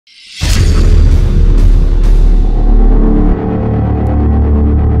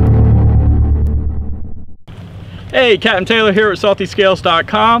Hey, Captain Taylor here at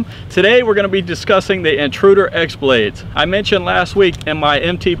SaltyScales.com. Today we're going to be discussing the Intruder X blades. I mentioned last week in my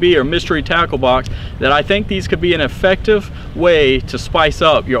MTB or mystery tackle box that I think these could be an effective way to spice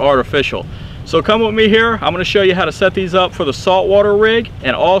up your artificial. So come with me here. I'm going to show you how to set these up for the saltwater rig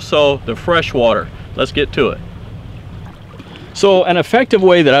and also the freshwater. Let's get to it. So an effective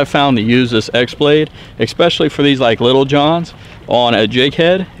way that I've found to use this X blade, especially for these like little johns on a jig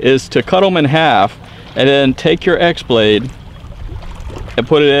head, is to cut them in half and then take your X blade and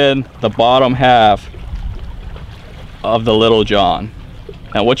put it in the bottom half of the little john.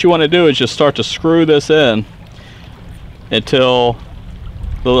 Now what you want to do is just start to screw this in until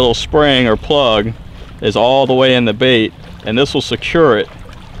the little spring or plug is all the way in the bait, and this will secure it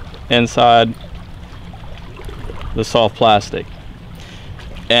inside the soft plastic.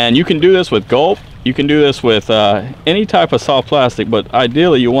 And you can do this with gulp, you can do this with any type of soft plastic, but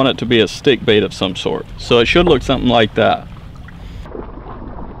ideally you want it to be a stick bait of some sort. So it should look something like that.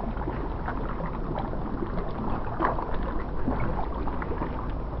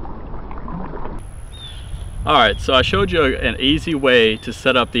 Alright, so I showed you an easy way to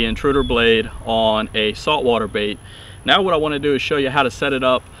set up the Intruder blade on a saltwater bait. Now what I want to do is show you how to set it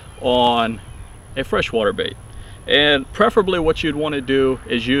up on a freshwater bait. And preferably what you'd want to do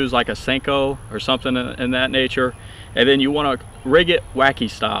is use like a Senko or something in that nature, and then you want to rig it wacky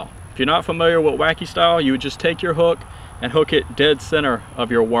style. If you're not familiar with wacky style, you would just take your hook and hook it dead center of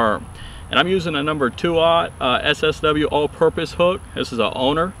your worm. And I'm using a number 2/0 SSW all-purpose hook. This is an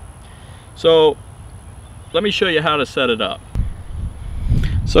owner. So let me show you how to set it up.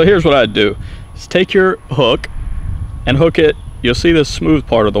 So here's what I'd do. Is take your hook and hook it. You'll see the smooth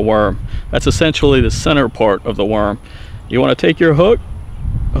part of the worm. That's essentially the center part of the worm. You want to take your hook,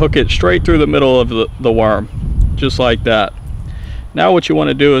 hook it straight through the middle of the worm, just like that. Now what you want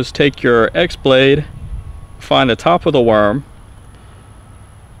to do is take your X blade, find the top of the worm,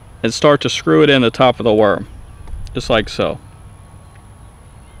 and start to screw it in the top of the worm, just like so.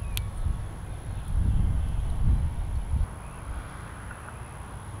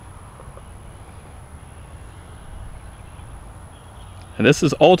 And this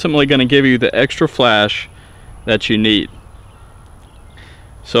is ultimately going to give you the extra flash that you need.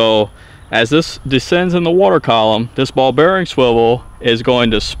 So as this descends in the water column, this ball bearing swivel is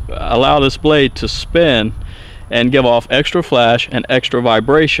going to allow this blade to spin and give off extra flash and extra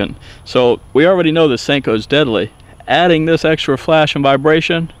vibration. So we already know the Senko is deadly. Adding this extra flash and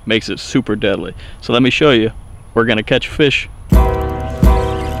vibration makes it super deadly. So let me show you. We're going to catch fish.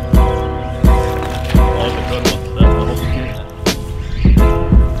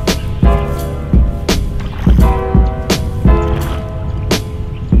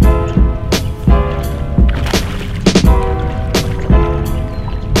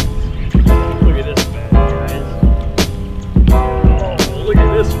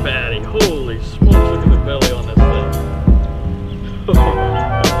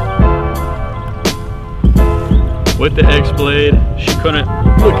 With the X blade, she couldn't,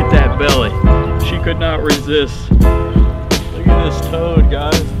 look at that belly. She could not resist. Look at this toad,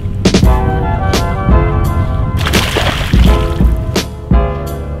 guys.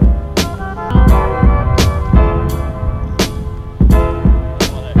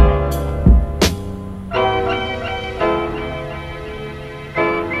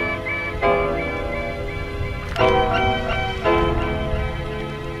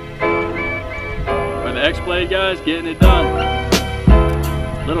 X blade, guys, getting it done.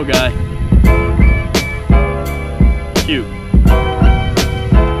 Little guy. Cute. What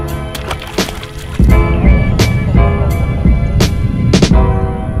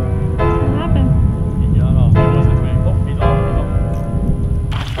happened? He got off. It wasn't me. Oh, he's off.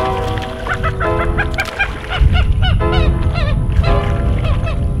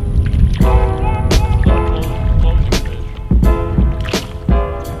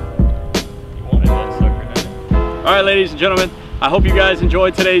 Alright, ladies and gentlemen, I hope you guys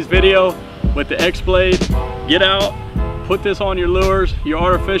enjoyed today's video with the X blade. Get out, put this on your lures, your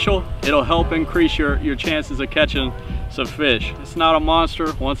artificial. It'll help increase your chances of catching some fish. It's not a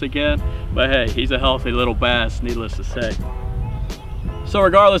monster, once again, but hey, he's a healthy little bass, needless to say. So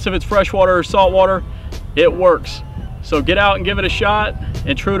regardless if it's freshwater or saltwater, it works. So get out and give it a shot.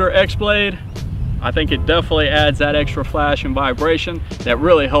 Intruder X blade. I think it definitely adds that extra flash and vibration that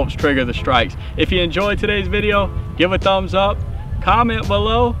really helps trigger the strikes. If you enjoyed today's video, give a thumbs up, comment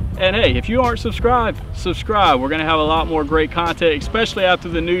below, and hey, if you aren't subscribed, subscribe. We're gonna have a lot more great content, especially after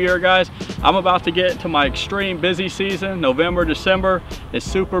the new year, guys. I'm about to get into my extreme busy season. November, December is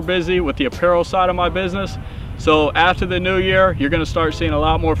super busy with the apparel side of my business. So after the new year, you're gonna start seeing a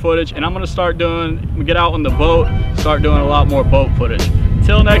lot more footage, and I'm gonna start get out on the boat, start doing a lot more boat footage.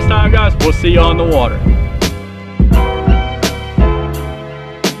 Until next time, guys, we'll see you on the water.